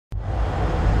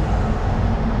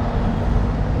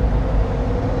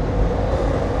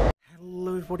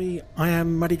everybody, I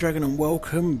am Muddy Dragon and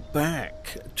welcome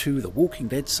back to The Walking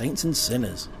Dead Saints and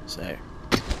Sinners. So,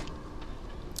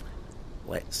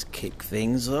 let's kick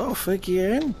things off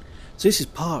again. So this is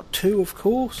part 2, of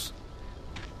course.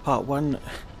 Part 1,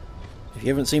 if you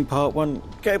haven't seen part 1,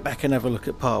 go back and have a look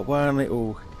at part 1. It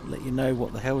will let you know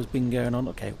what the hell has been going on.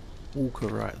 Okay, walker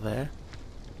right there.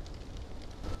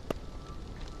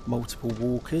 Multiple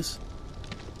walkers.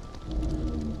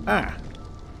 Ah!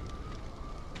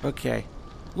 Okay,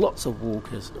 lots of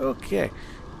walkers. Okay,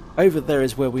 over there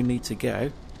is where we need to go.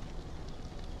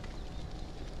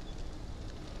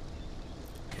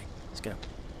 Okay, let's go.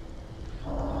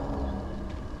 Oh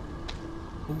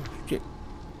shit,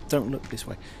 don't look this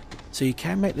way. So you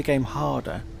can make the game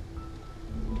harder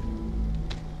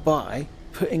by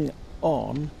putting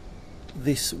on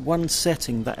this one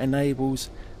setting that enables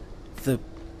the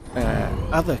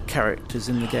other characters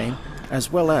in the game, as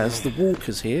well as the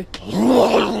walkers here,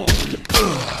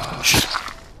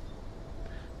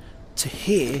 to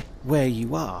hear where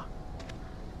you are.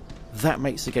 That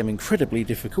makes the game incredibly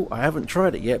difficult. I haven't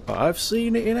tried it yet, but I've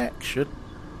seen it in action.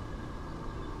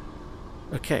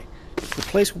 Okay, the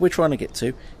place we're trying to get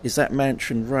to is that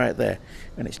mansion right there,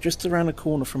 and it's just around the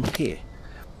corner from here.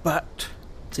 But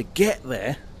to get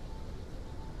there,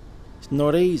 it's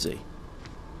not easy.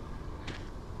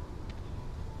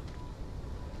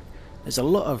 There's a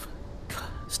lot of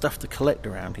stuff to collect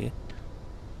around here,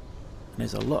 and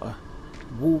there's a lot of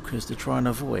walkers to try and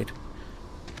avoid,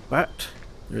 but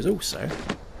there is also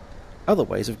other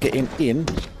ways of getting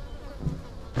into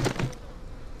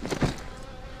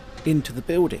the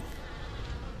building,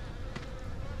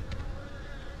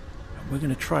 and we're going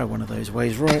to try one of those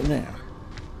ways right now,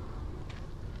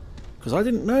 because I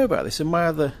didn't know about this in my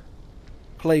other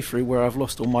playthrough where I've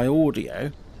lost all my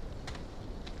audio.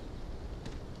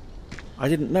 I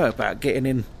didn't know about getting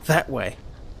in that way.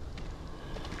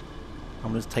 I'm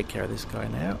going to take care of this guy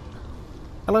now.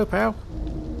 Hello, pal.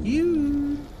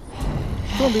 You.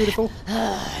 Come on, beautiful.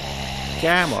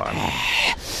 Come on.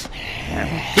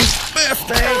 Happy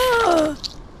birthday.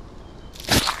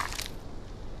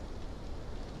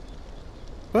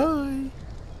 Bye.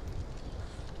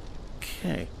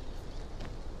 Okay.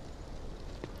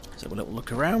 So we'll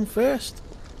look around first.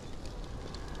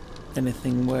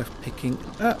 Anything worth picking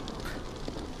up?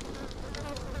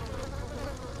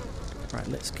 Right,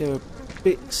 let's go a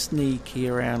bit sneaky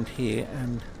around here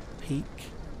and peek.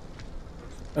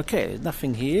 Okay, there's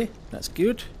nothing here. That's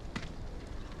good.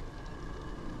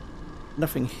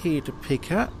 Nothing here to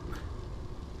pick up.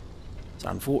 It's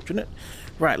unfortunate.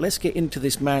 Right, let's get into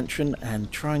this mansion and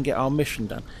try and get our mission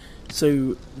done.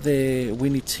 So there, we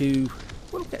need to...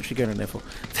 What are we actually going in there for?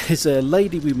 There's a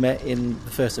lady we met in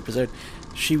the first episode.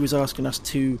 She was asking us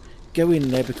to go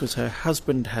in there because her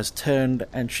husband has turned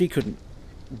and she couldn't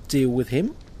deal with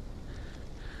him,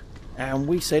 and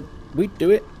we said we'd do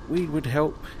it. We would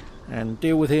help and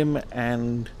deal with him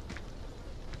and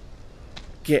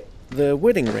get the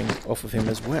wedding ring off of him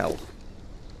as well.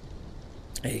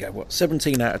 There you go. What,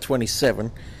 17 out of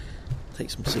 27. Take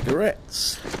some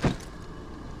cigarettes.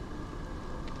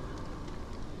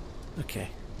 Okay,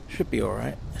 should be all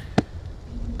right.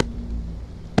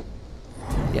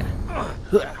 Yeah.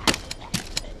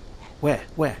 Where?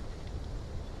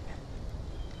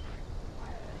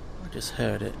 I just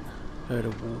heard it. Heard a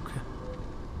walker.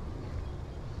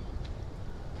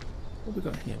 What have we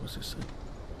got here? What's this?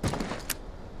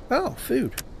 Oh,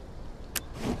 food.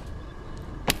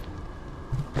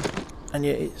 And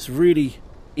yet it's really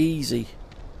easy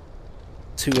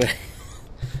to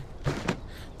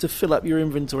to fill up your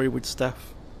inventory with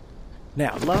stuff.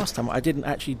 Now, last time I didn't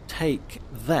actually take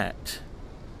that.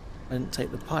 I didn't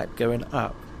take the pipe going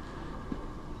up.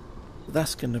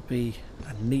 That's going to be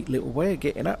a neat little way of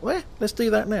getting up there. Let's do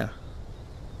that now.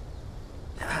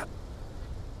 I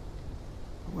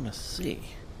want to see.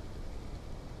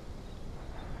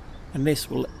 And this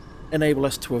will enable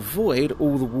us to avoid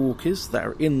all the walkers that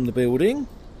are in the building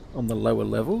on the lower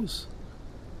levels.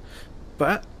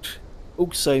 But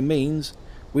also means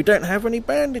we don't have any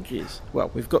bandages.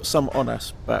 Well, we've got some on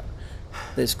us, but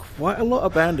there's quite a lot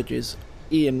of bandages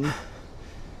in...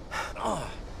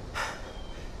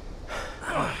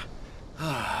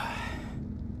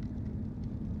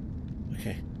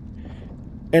 Okay.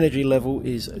 Energy level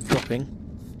is dropping.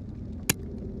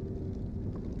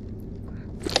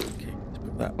 Okay, let's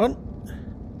put that on.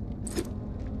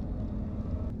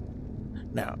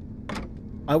 Now,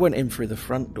 I went in through the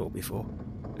front door before,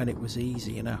 and it was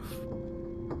easy enough.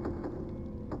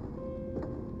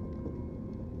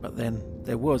 But then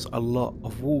there was a lot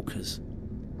of walkers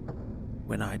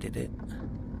when I did it.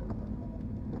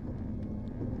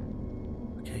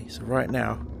 Okay, so right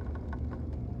now...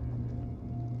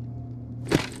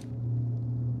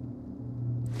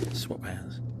 Swap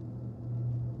hands.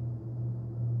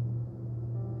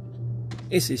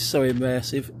 This is so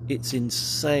immersive, it's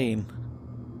insane.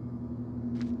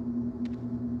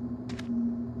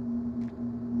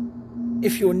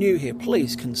 If you're new here,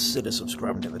 please consider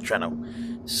subscribing to the channel.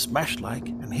 Smash like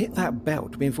and hit that bell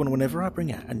to be informed whenever I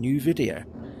bring out a new video.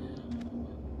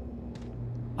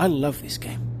 I love this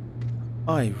game.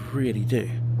 I really do.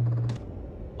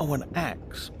 Oh, an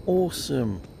axe.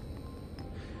 Awesome.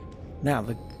 Now,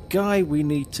 the guy we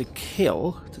need to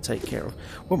kill to take care of...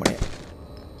 One minute.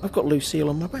 I've got Lucille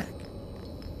on my back.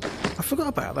 I forgot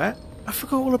about that. I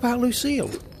forgot all about Lucille.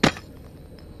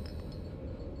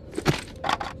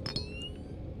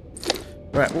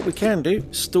 Right, what we can do,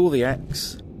 store the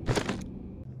axe.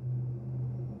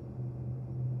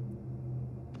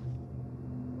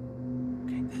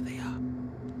 Okay, there they are.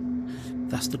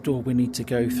 That's the door we need to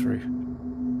go through.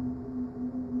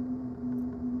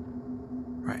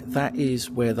 Right, that is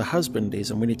where the husband is,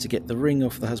 and we need to get the ring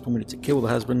off the husband. We need to kill the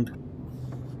husband.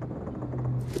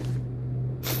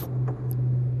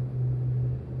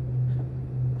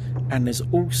 And there's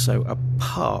also a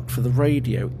part for the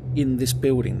radio in this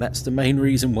building. That's the main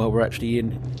reason why we're actually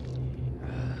in.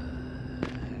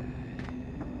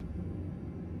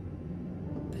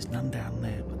 There's none down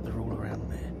there, but they're all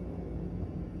around there.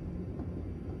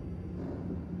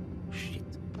 Shit.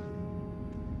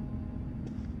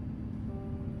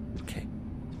 Okay,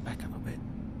 back up a bit.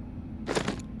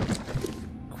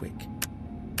 Quick.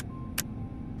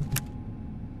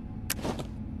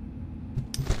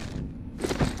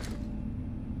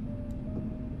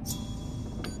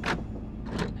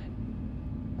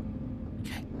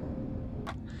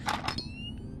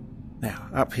 Now,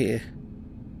 up here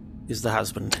is the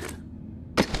husband.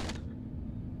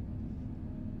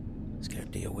 Let's go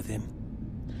deal with him.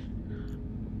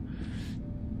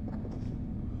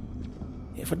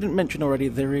 If I didn't mention already,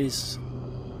 there is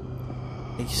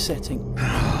a setting.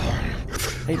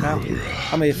 Hey pal,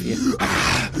 I'm here for you.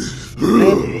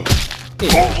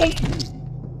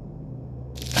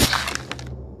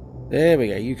 There we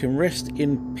go, you can rest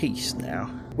in peace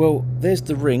now. Well, there's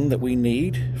the ring that we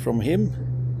need from him.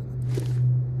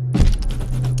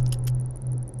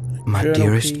 My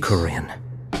dearest Corinne,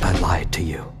 I lied to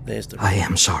you. I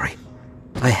am sorry.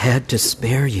 I had to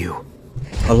spare you.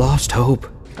 A lost hope.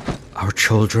 Our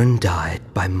children died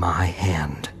by my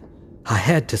hand. I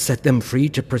had to set them free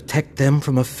to protect them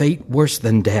from a fate worse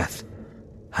than death.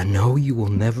 I know you will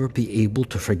never be able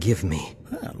to forgive me.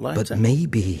 But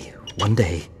maybe one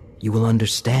day you will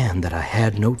understand that I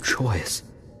had no choice.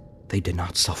 They did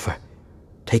not suffer.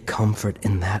 Take comfort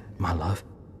in that, my love.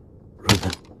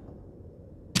 Reuben.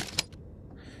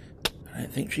 I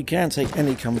don't think she can take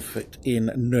any comfort in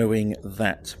knowing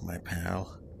that, my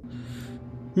pal.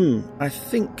 I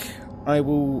think I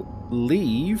will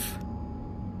leave.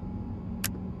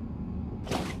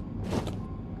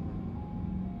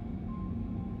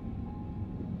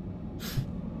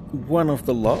 One of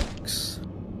the locks.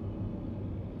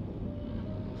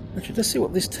 Actually, let's see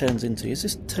what this turns into. Is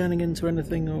this turning into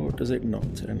anything, or does it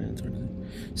not turn into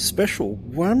anything? Special.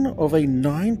 One of a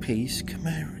 9-piece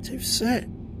commemorative set.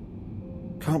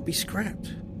 Can't be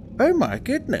scrapped. Oh my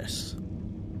goodness.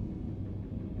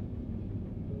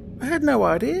 I had no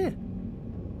idea.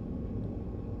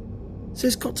 So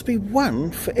there's got to be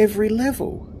one for every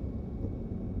level.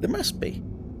 There must be.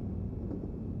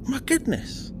 My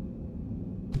goodness.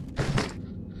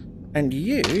 And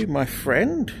you, my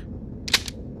friend,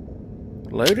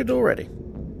 loaded already.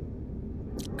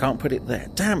 Can't put it there.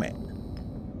 Damn it.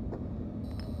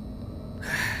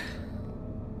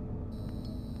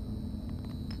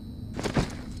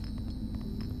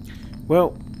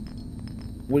 Well,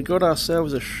 we got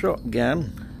ourselves a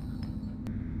shotgun.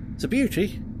 It's a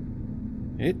beauty.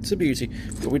 It's a beauty.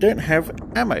 But we don't have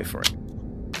ammo for it.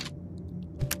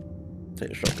 Take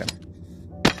the shotgun.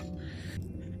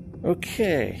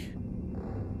 Okay.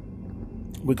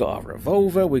 We got our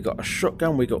revolver, we got a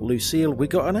shotgun, we got Lucille, we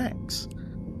got an axe.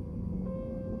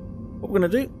 What we're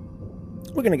going to do,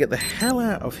 we're going to get the hell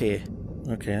out of here.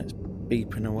 Okay, it's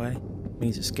beeping away.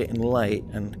 Means it's getting late,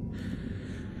 and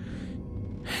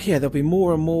yeah, there'll be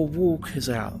more and more walkers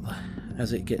out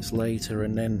as it gets later,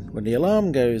 and then when the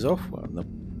alarm goes off, well,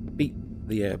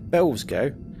 the bells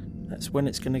go, that's when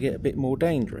it's going to get a bit more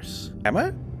dangerous.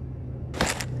 Ammo?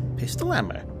 Pistol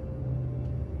ammo.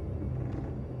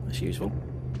 That's useful,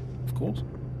 of course.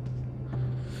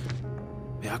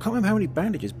 Yeah, I can't remember how many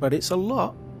bandages, but it's a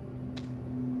lot.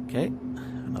 Okay,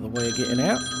 another way of getting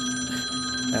out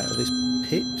of this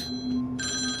pit.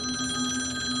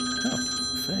 Oh,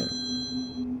 fair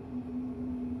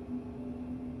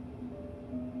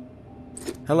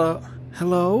Hello?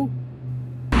 Hello?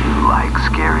 You like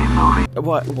scary movies?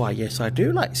 Why, yes, I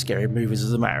do like scary movies,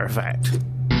 as a matter of fact.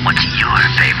 What's your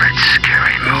favorite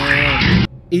scary movie?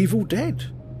 Evil Dead.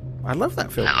 I love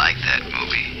that film. I like that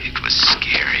movie. It was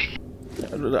scary.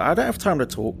 I don't have time to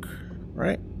talk,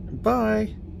 right?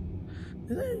 Bye.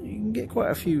 You can get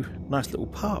quite a few nice little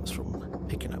parts from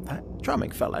picking up that.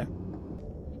 Charming fellow.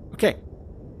 Okay.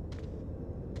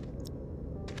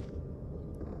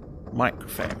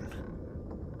 Microphone.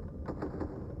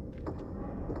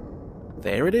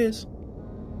 There it is.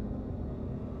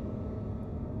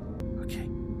 Okay.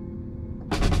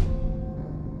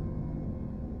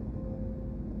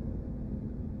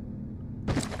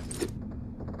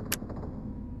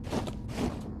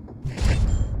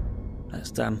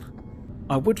 That's done.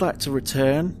 I would like to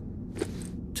return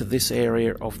to this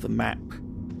area of the map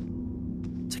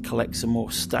to collect some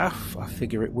more stuff. I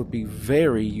figure it would be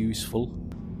very useful.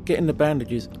 Getting the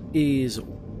bandages is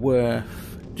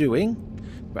worth doing,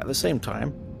 but at the same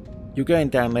time, you're going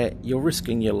down there, you're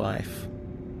risking your life.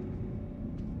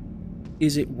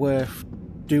 Is it worth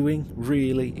doing,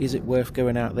 really? Is it worth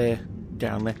going out there,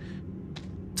 down there,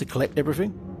 to collect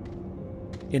everything?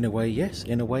 In a way, yes.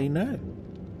 In a way, no.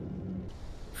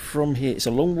 From here, it's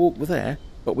a long walk there,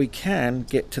 but we can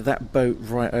get to that boat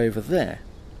right over there.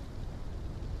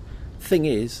 Thing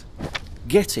is,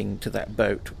 getting to that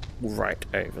boat right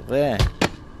over there.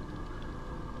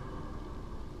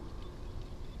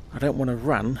 I don't want to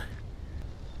run.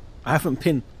 I haven't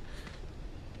been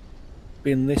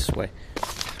this way.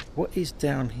 What is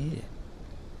down here?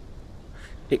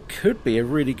 It could be a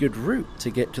really good route to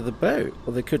get to the boat,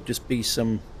 or there could just be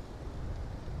some...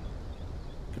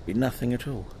 could be nothing at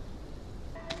all.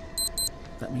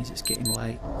 That means it's getting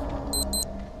late.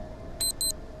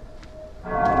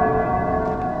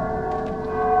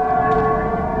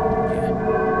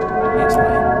 Yeah, it's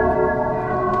late.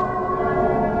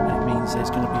 That means there's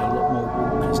going to be a lot more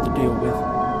walkers to deal with.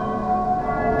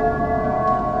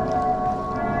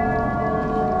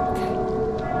 Okay.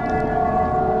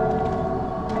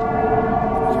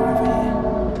 Let me go over here.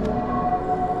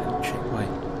 I'll check my...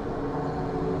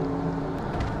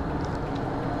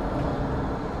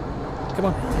 Come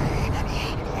on.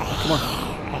 Come on.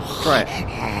 Try it.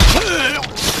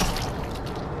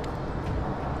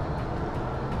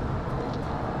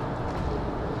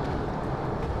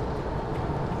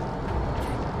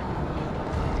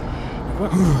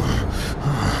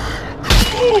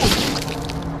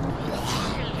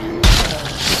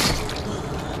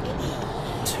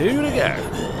 Two to go.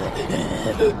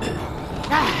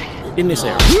 In this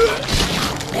area.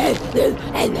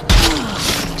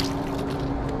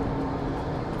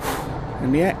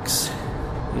 And the axe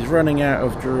is running out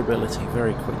of durability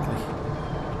very quickly.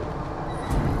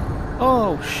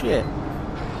 Oh shit.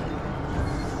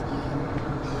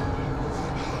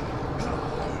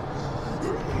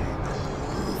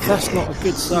 That's not a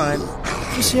good sign. Do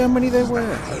you see how many there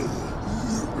were?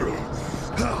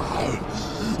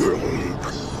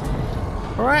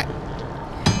 Alright.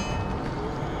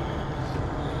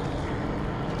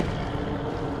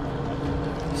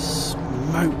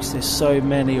 Smokes, there's so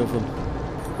many of them.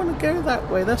 I want to go that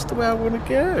way, that's the way I want to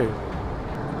go.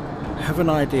 I have an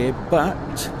idea, but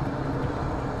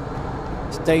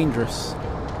it's dangerous.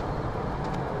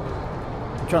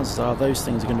 Chances are those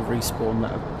things are going to respawn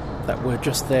that were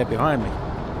just there behind me.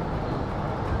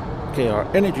 Okay, our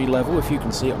energy level, if you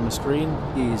can see it on the screen,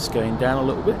 is going down a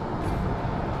little bit.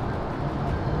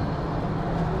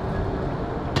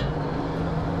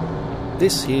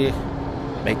 This here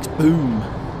makes boom.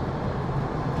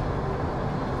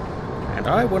 And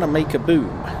I want to make a boom.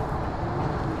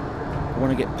 I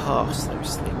want to get past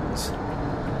those things.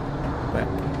 Back.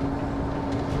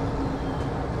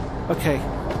 Okay.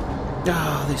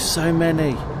 Ah, there's so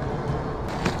many.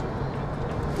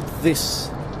 This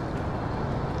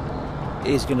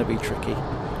is going to be tricky.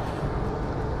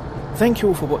 Thank you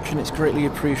all for watching, it's greatly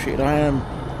appreciated. I am,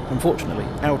 unfortunately,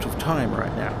 out of time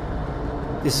right now.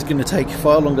 This is going to take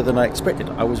far longer than I expected.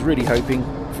 I was really hoping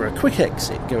for a quick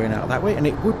exit going out that way, and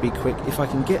it would be quick if I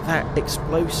can get that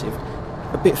explosive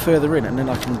a bit further in, and then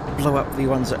I can blow up the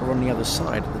ones that are on the other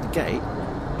side of the gate.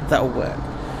 That'll work.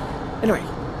 Anyway,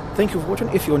 thank you for watching.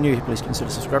 If you're new here, please consider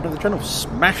subscribing to the channel.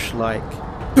 Smash like,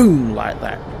 boom, like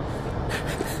that.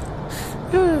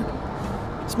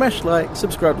 Smash like,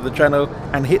 subscribe to the channel,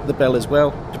 and hit the bell as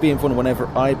well to be informed whenever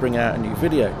I bring out a new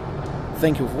video.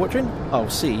 Thank you for watching. I'll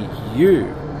see you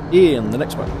in the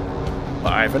next one.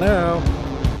 Bye for now.